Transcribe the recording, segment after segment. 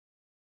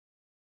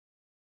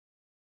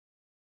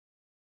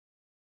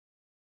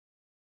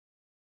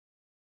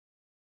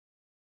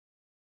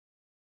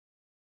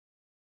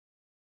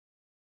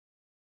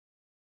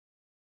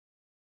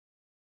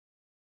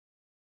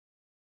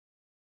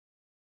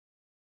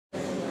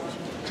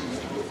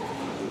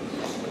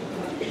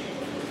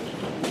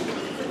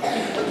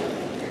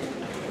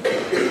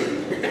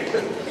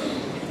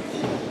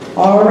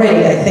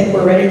Alrighty, I think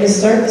we're ready to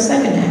start the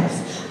second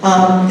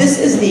half. This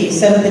is the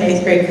 7th and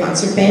 8th grade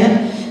concert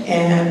band,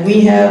 and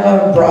we have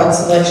a broad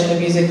selection of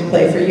music to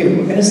play for you.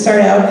 We're going to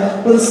start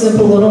out with a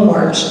simple little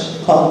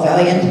march called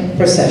Valiant,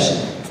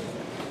 Procession.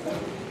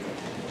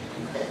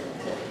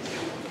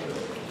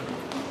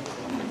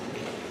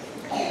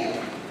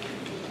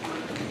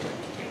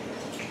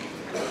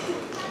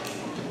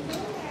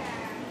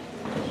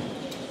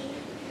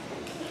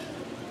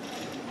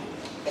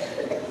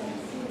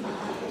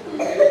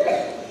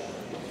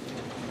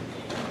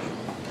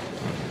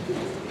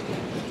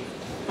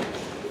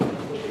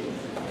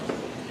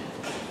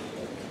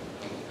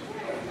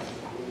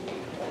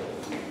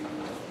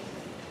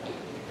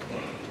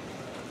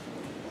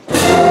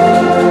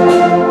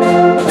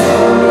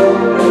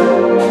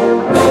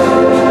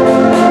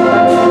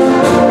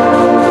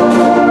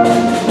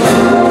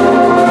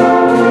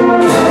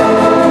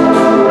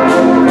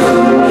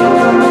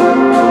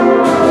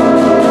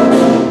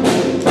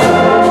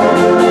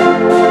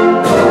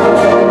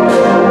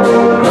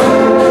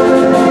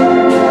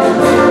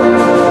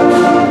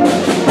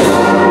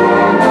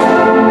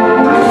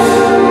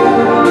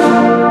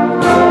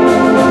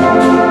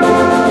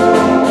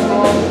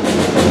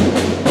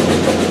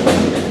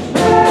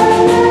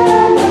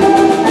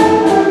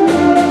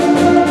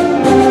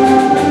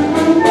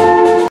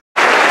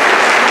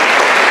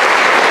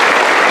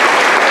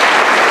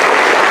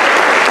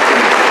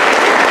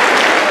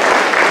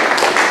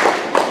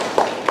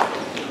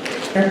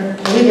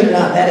 Believe it or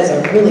not, that is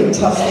a really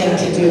tough thing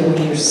to do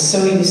when you're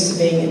so used to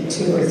being in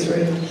 2 or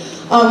 3.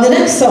 The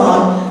next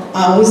song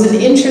was an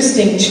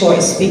interesting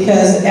choice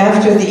because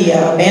after the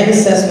band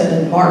assessment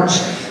in March,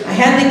 I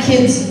had the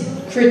kids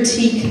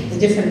critique the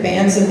different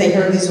bands that they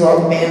heard. These were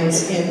all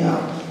bands in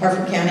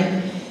Harford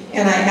County,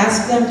 and I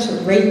asked them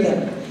to rate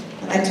them.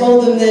 And I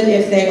told them that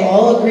if they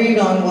all agreed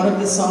on one of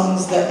the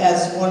songs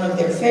as one of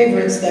their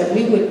favorites, that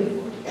we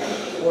would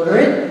order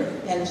it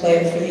and play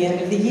it for the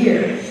end of the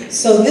year.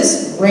 So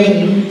this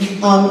Rain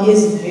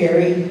is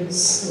very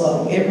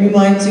slow. It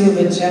reminds you of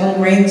a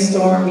gentle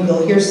rainstorm.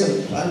 You'll hear some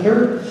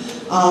thunder,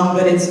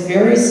 but it's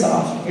very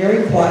soft,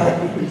 very quiet,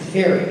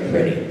 very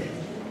pretty.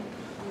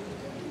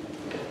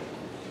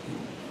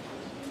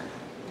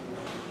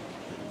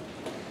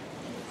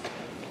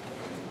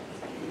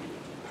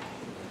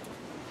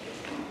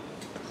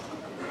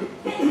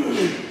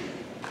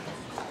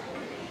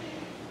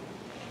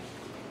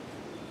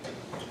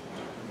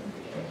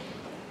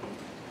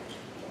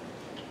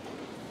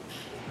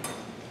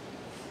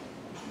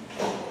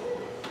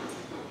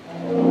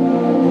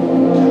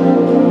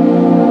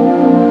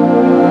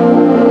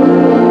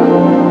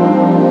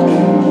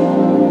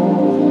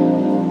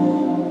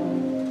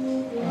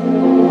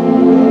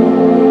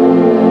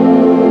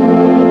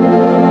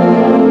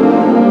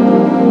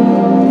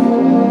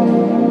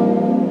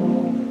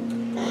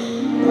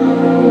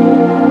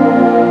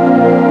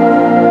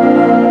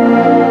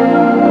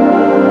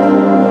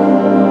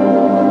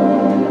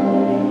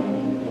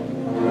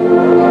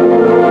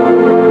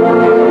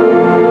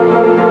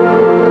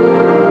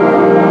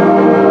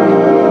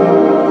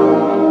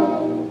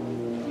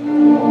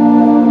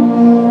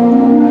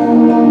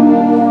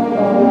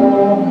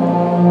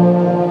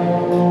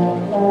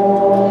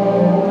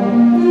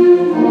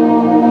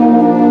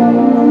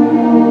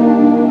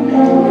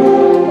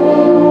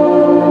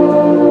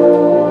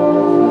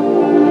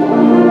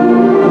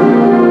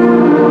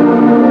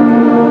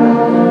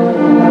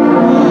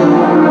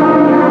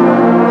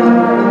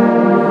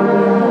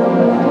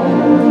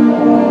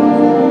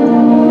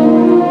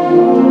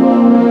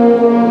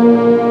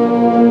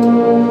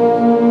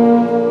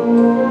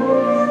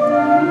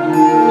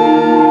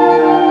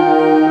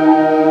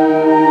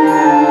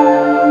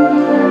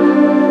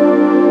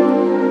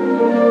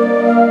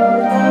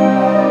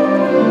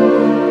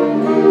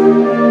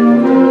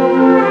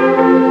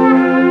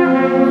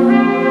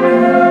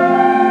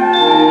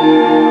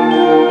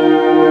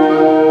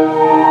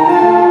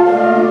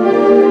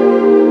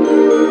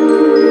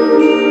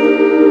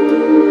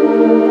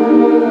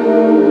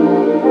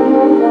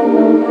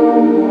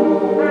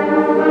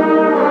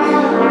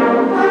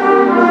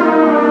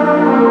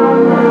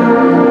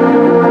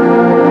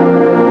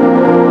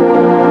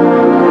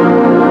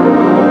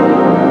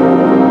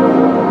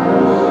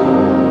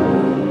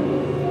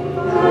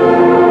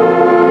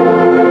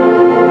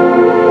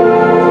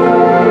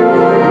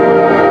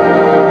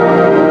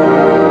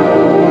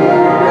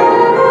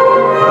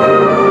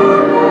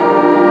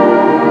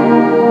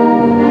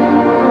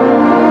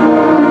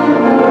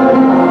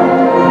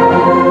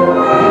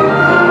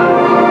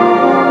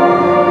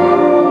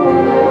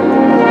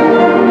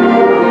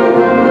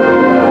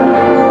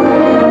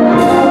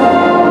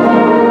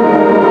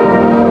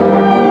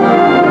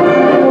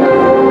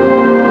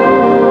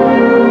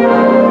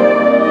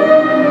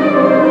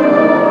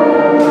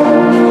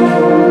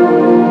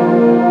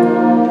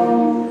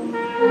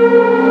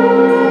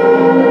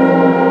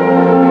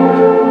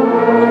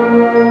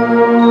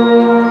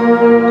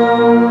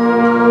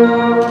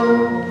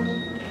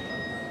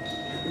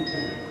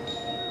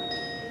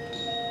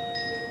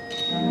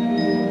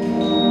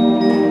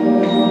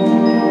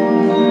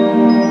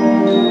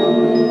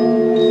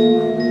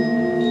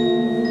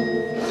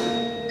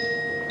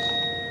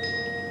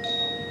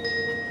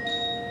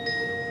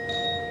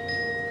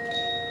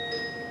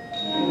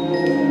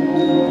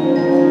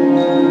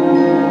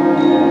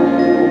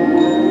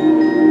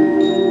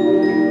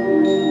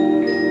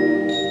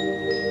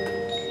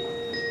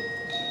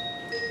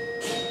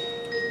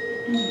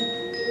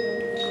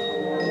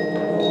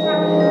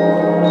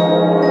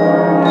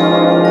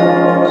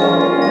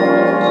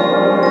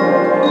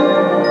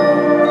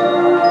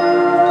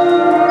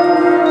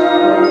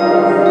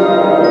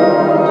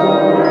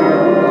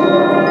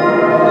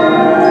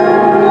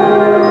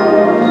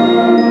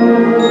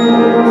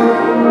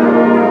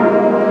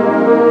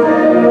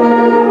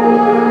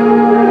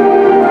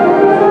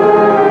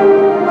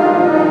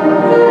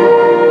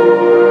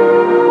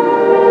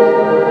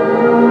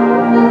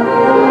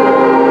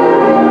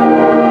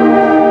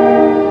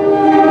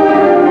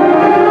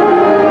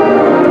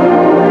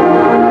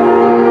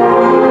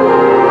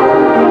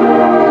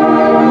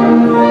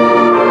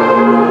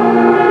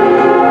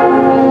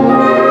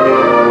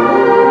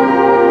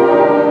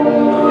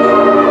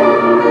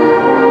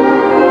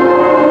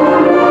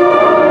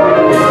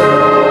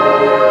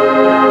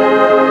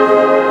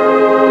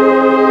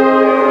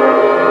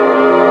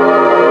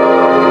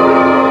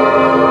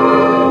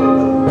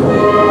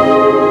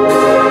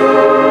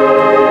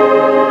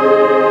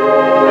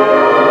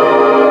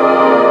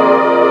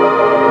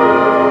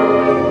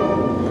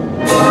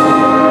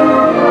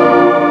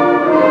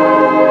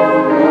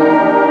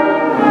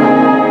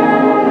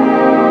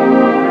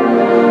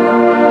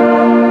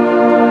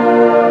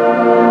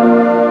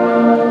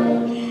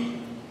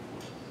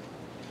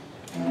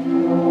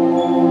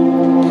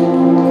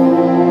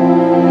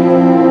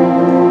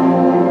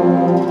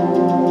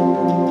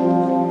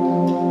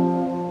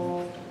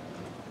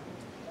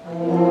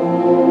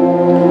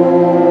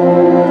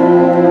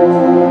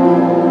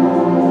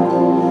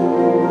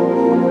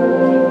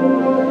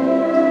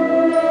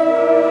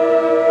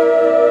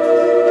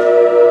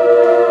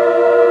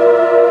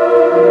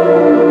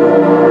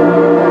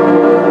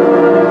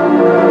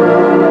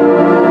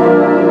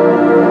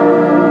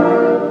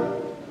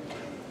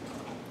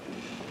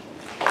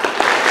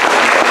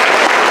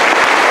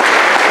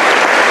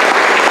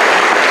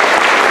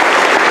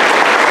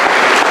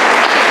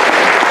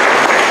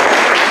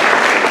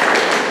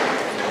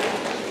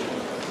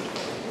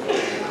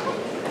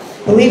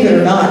 Believe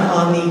it or not,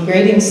 on the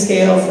grading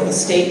scale for the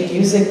state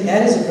music,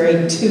 that is a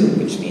grade 2,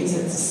 which means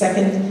it's the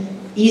second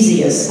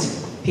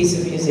easiest piece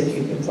of music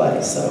you can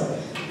play. So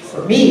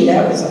for me,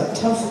 that was a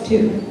tough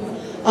 2.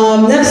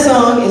 Next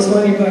song is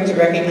one you're going to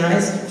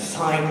recognize.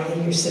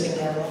 Finally, you're sitting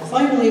there. Well,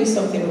 finally,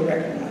 something we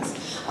recognize.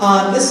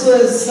 This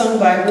was sung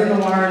by Bruno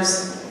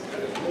Mars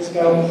years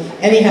ago.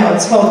 Anyhow,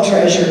 it's called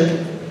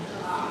Treasure.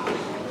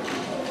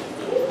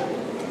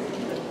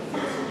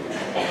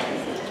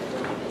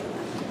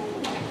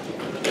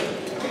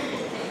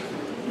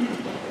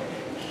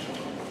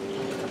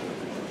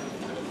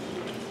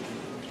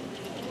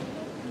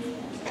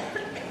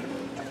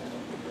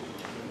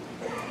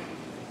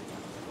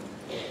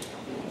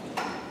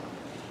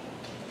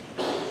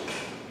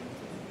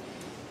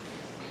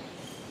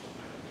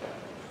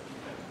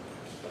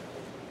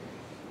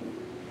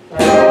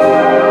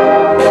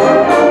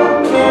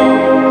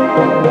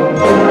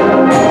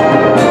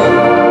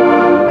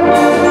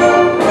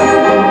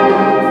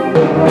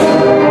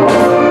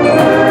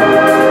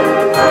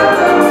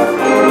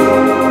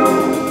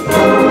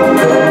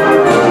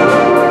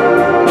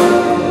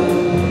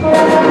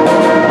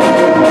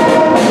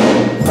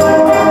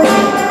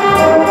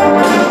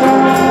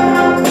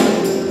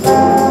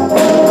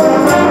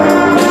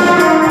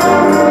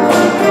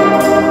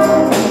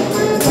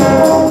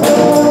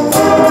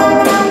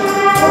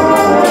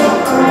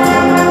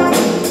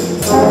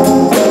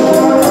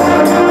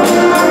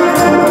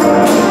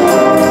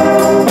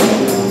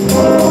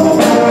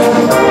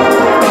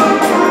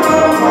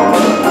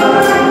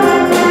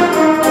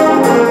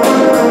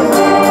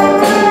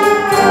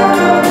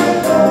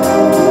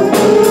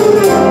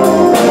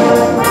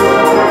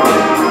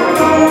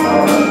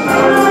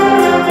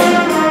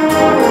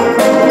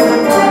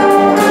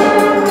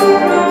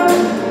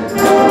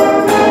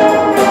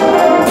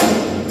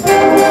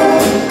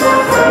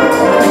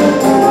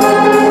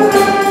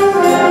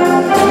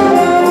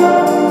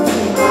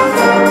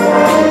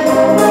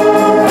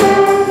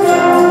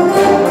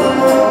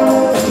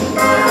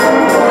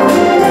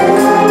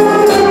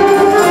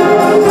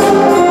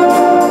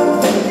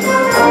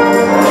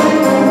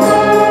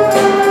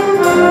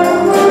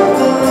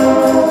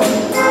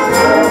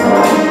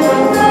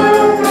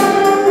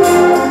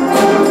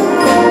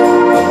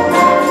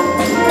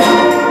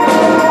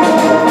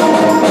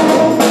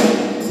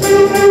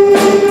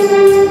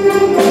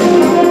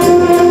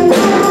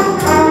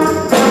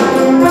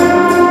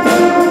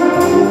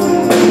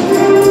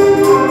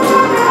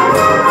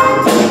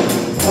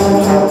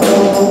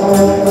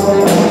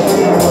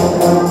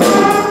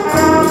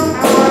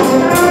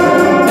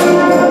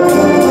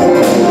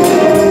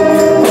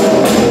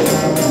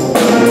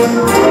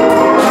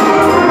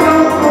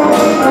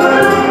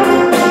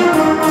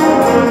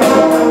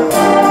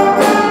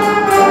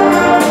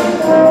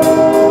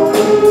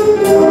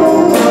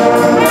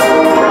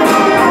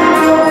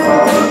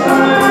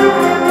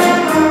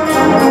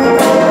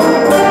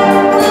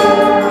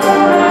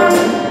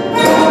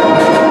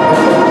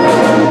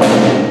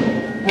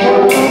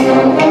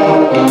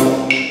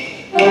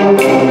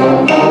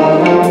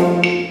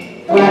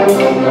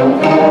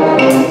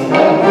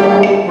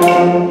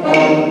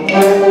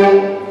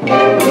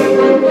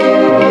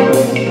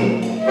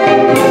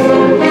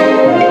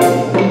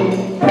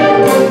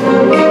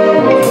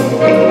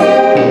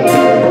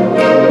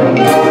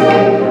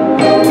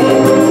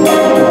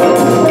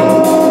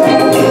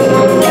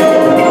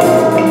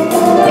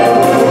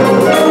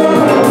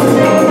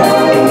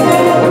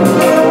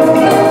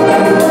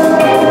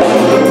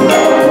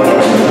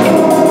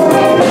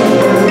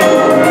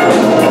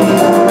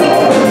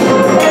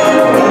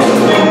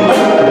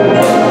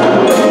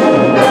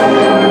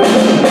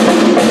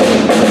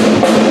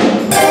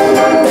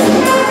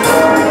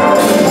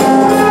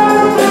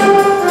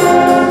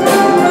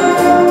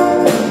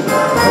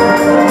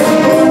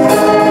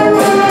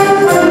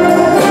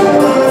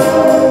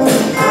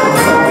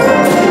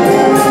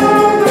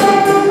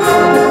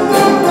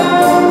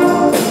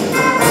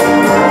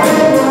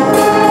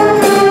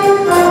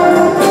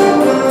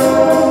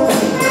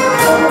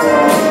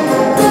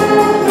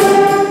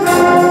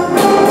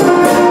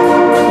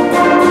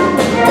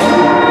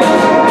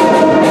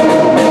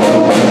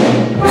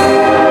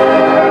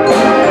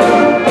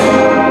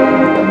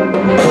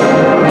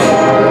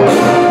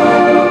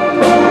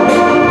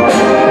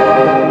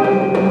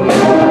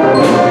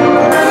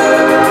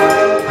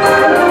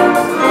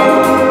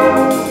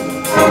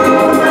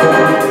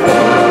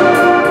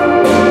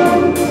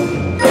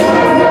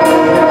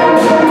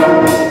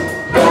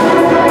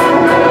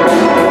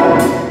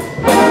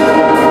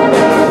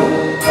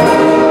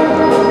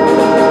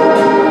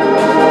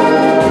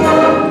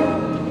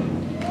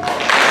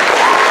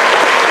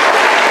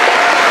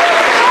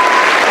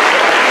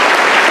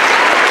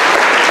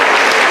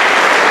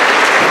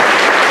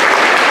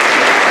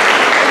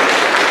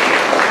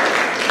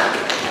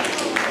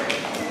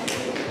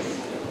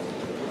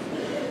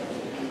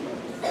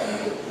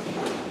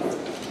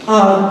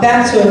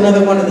 Back to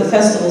another one of the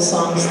festival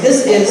songs.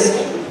 This is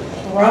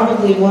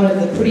probably one of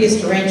the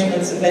prettiest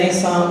arrangements of any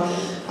song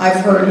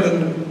I've heard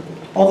in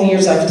all the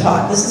years I've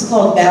taught. This is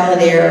called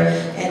Balladair,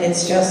 and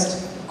it's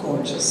just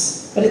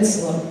gorgeous, but it's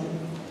slow.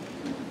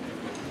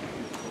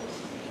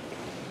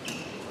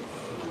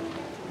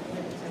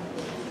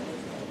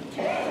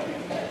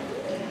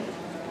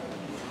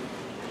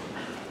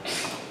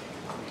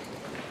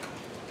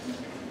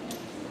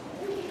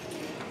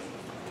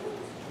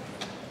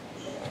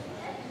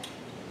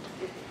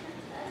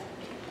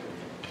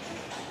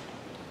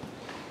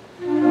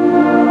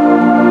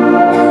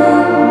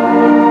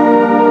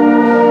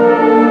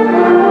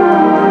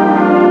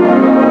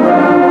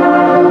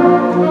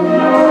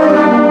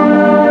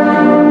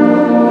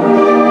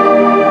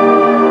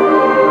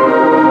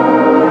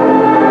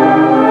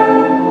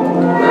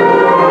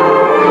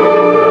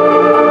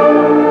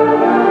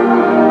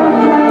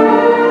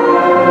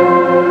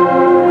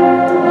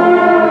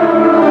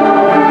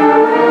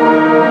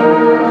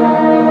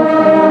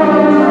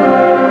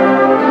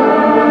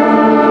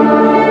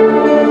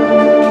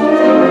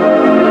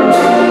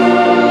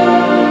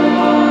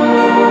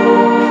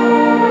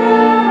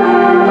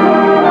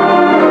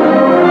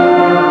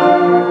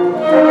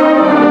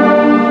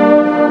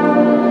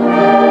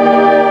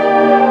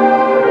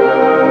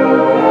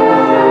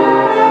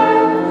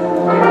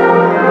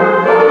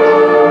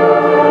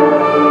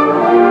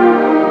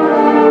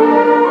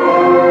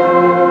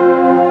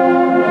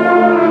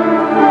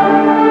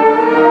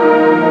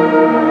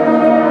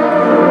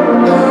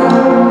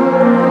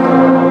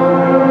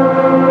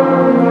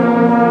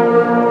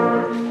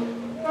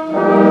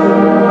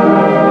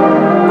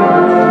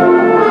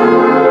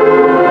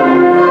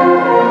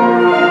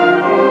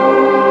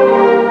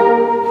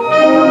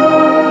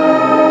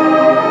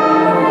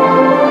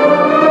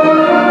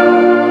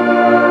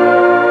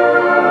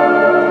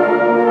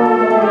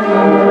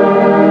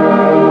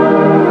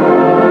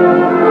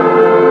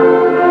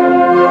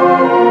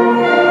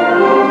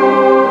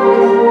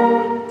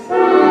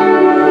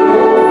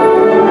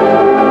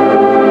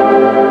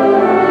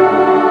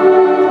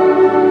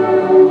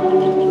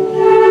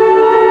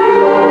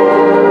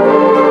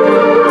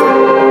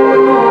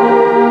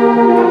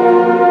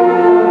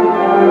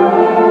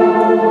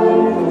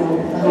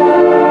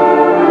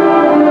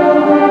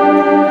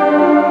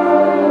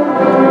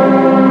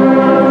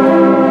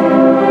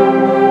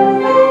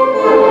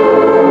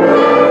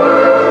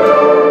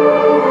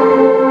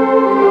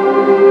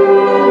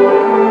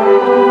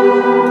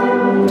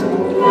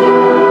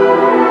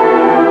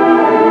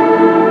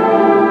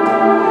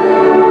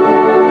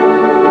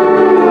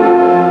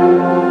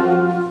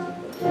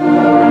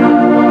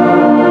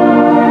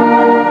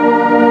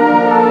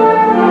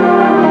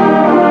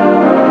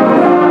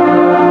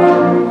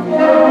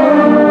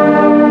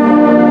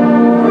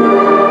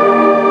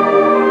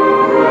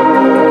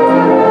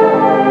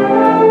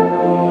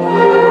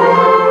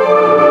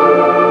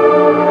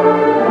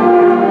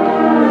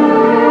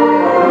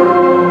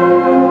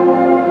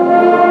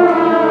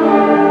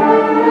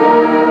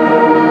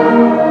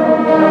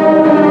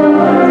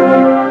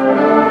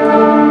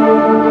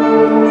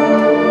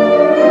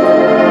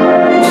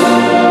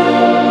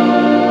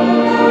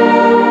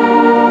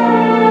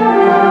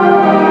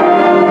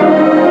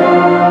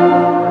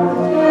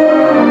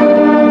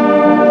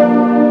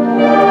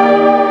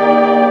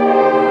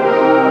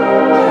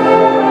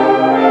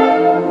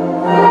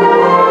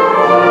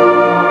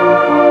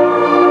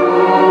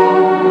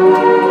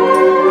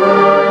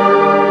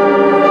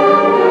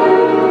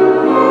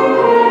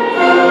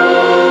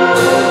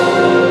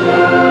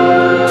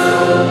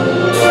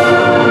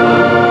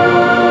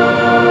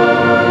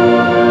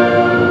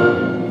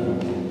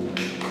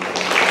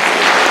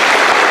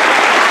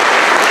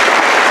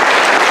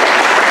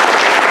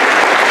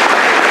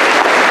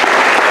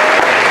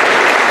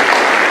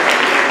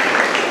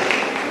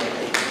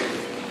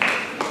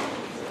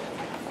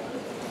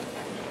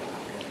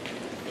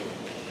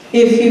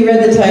 If you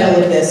read the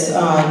title of this,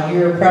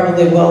 you're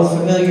probably well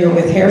familiar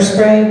with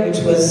Hairspray,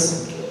 which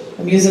was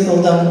a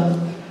musical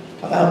done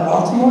about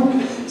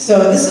Baltimore.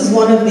 So this is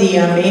one of the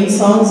main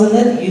songs in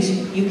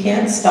it, You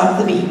Can't Stop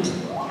the Beat.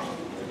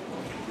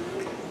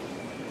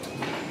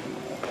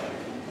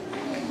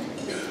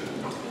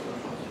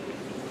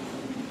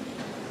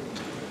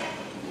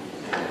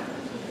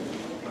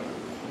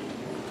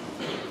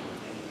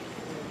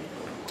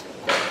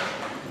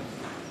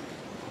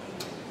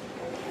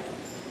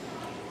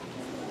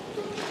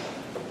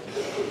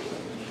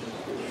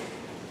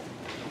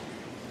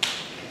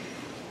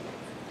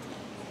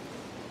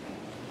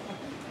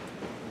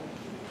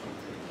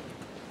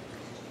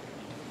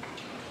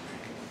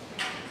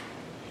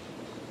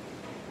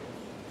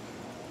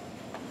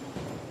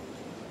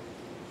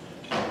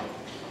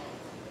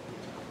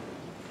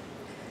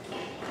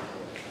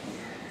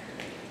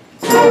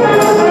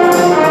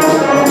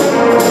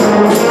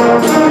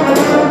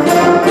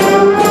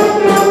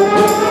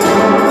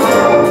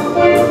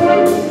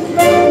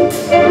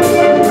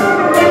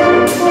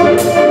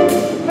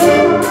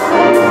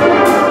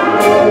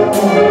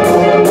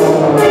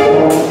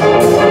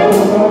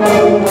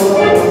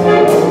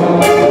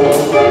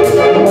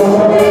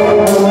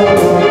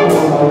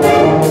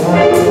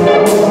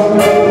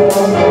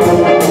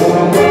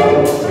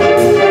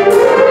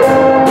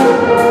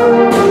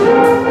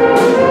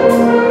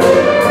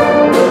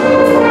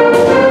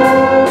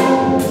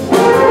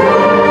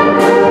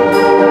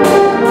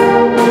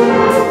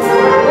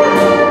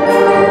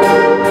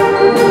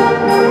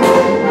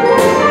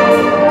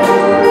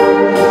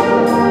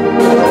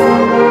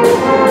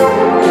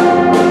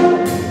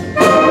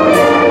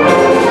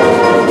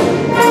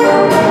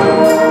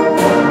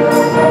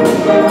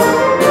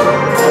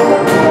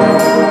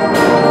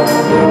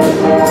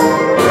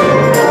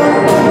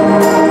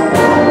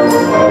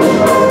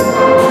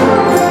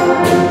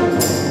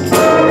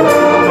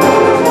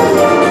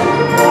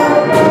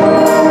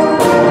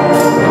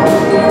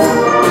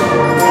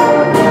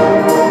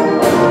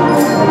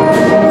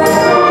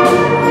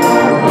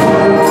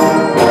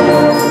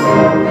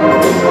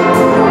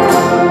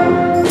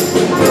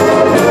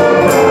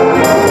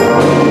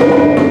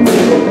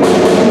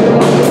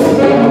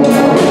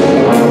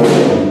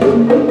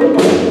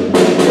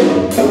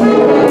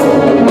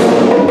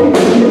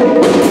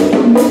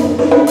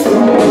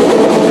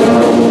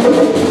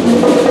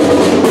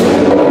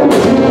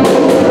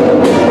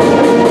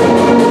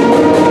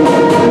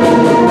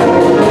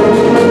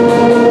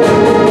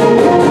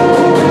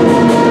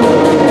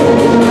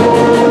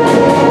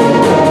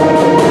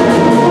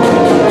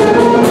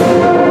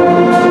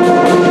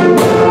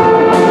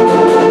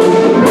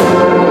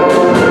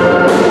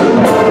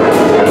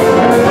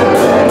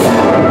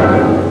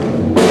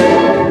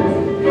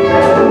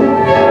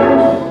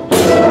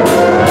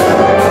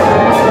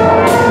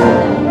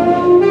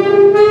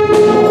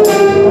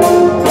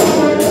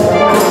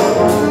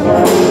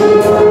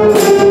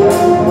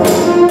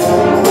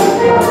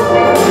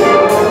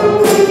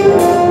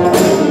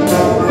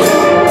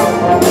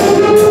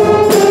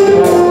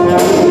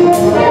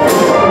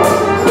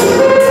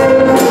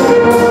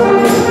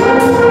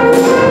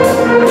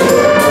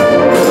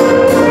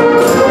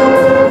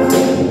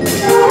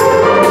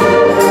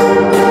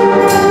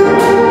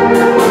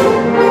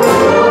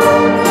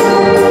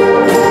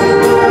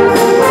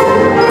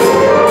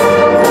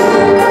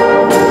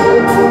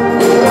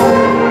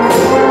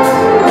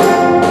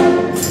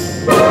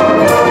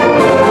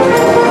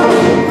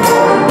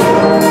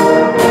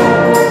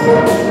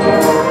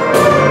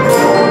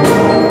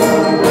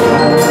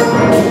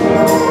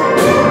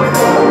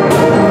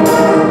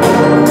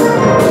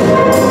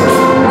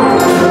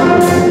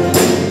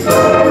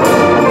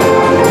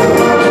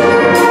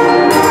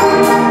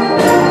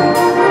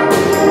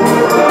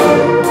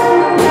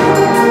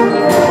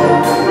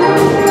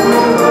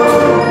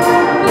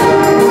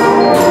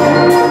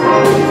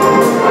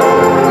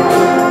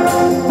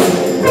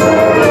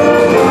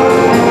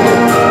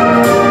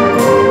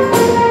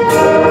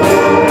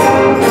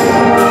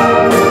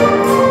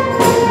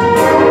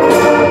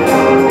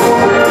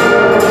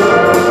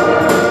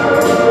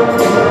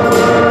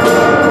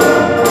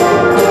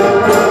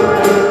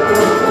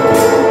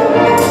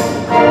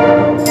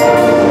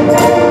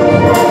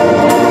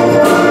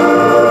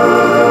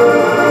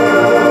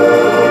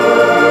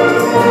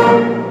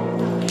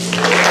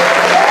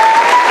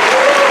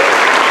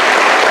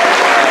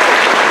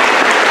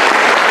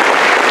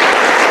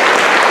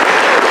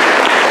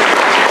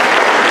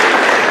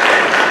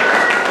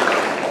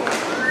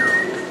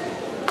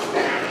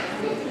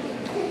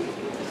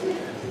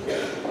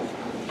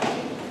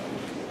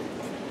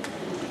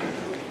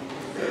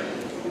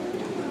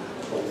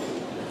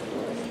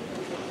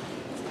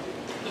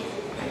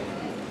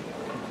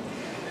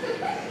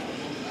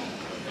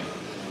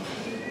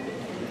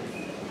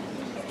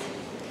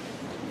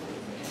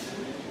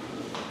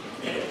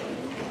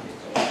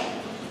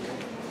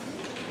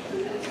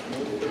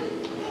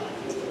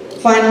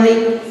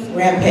 Finally,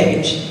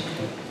 Rampage.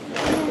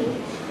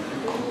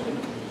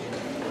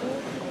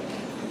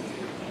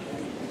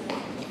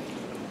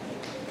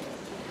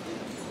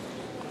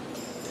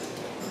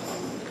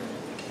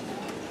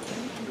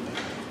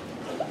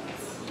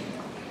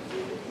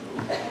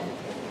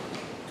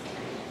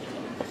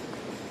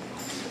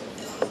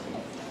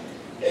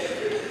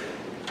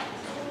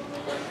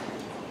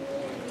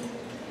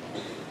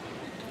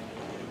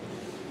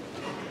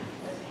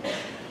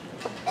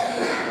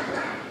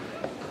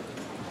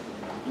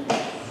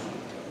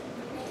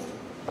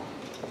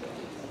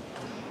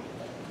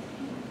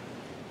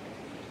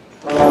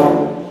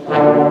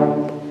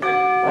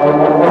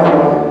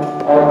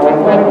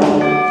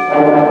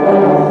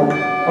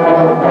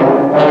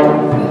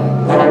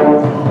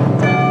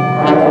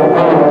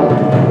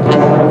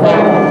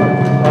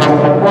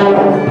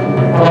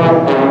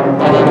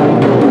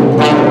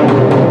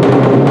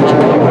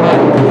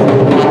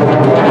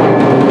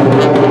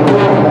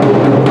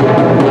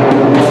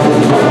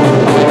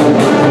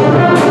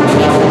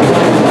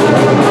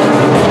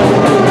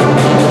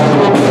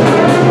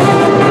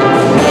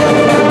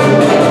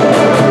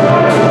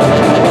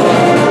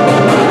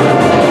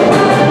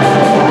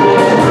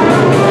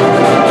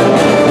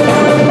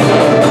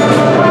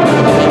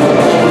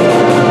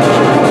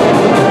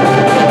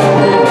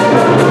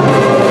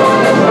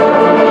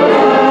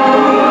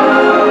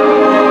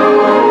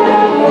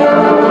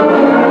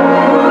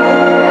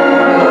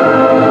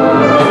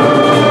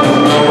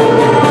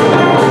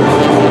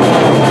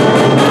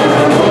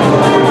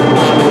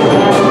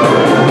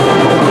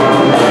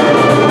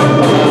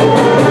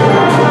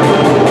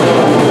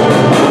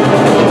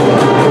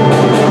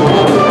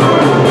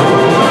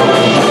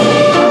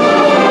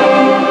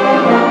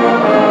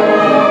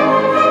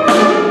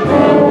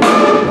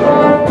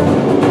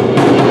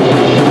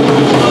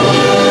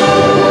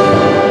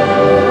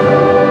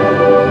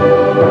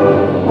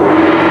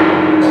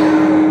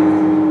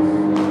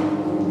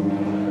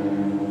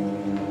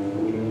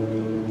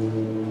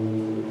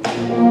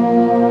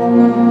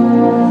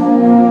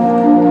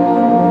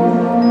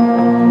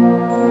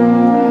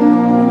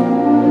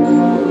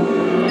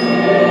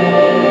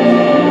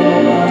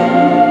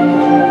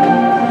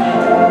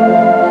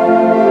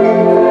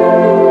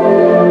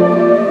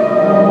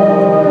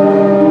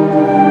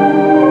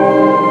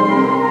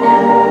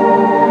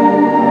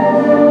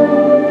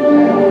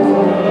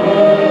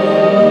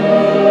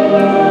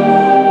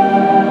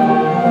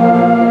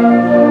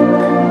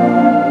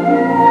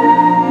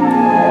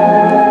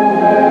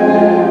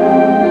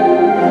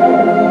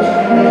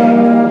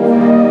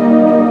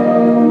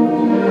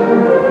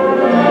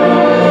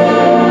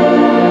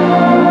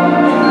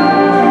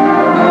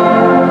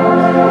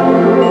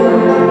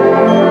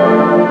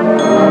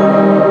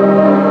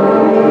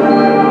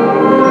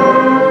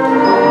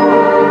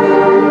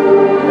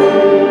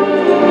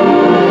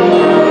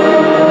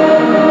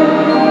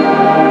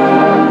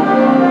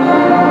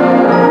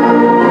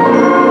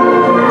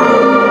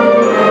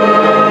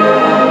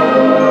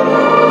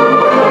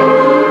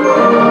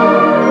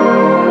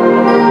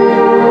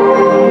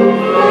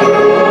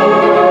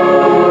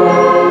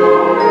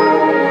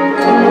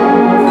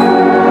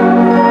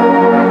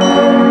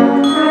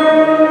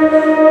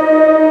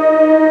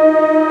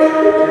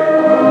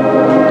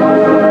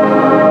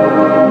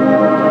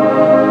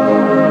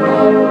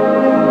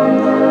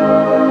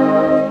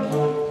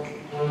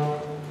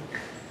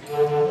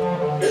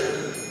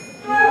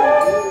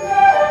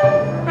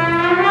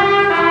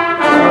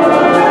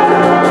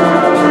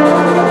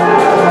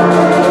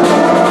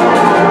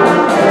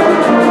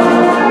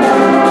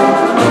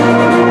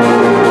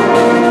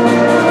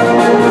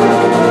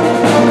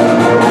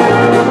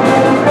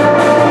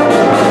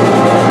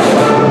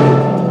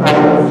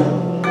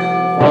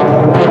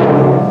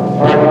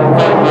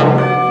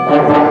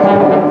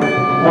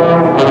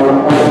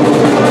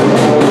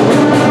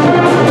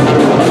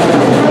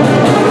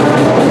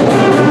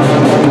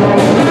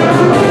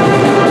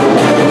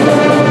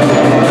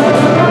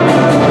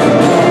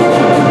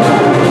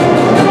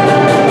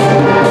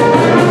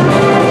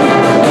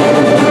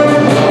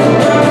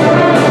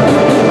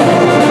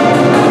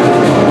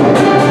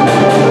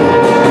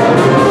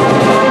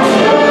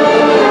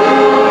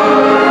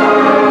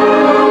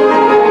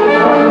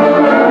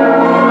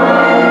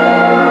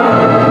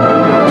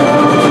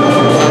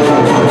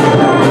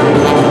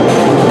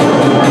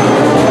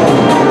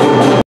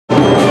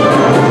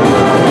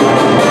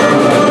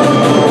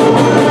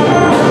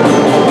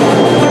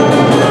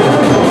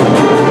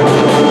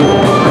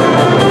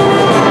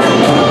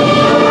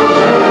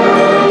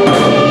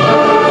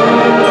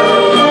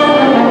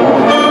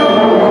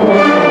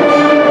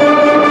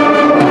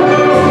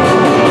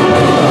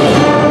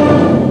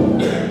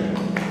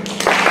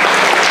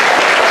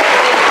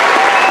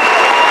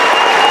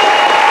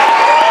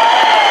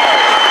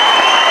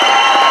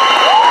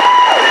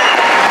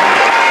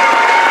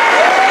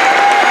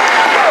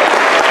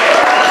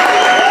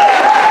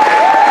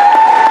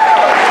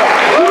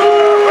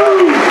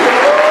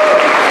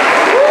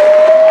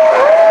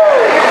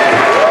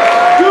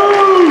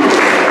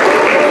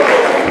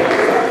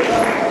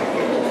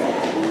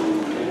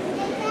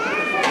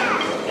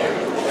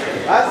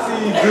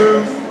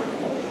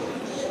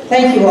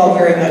 Thank you all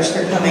very much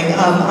for coming.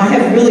 I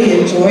have really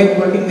enjoyed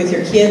working with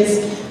your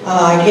kids.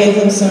 I gave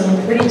them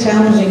some pretty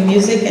challenging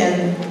music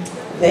and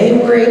they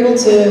were able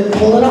to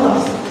pull it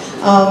off.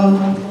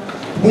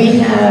 We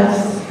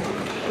have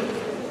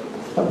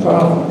a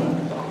problem.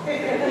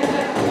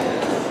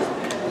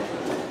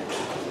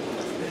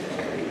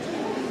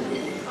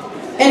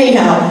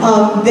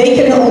 Anyhow, they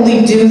can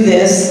only do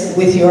this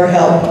with your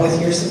help,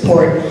 with your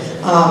support,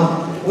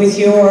 with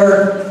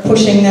your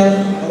pushing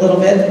them a little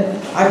bit.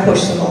 I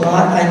push them a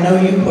lot. I know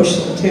you push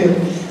them too.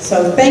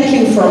 So thank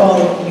you for all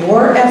of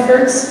your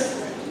efforts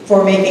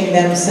for making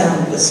them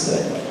sound this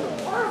good.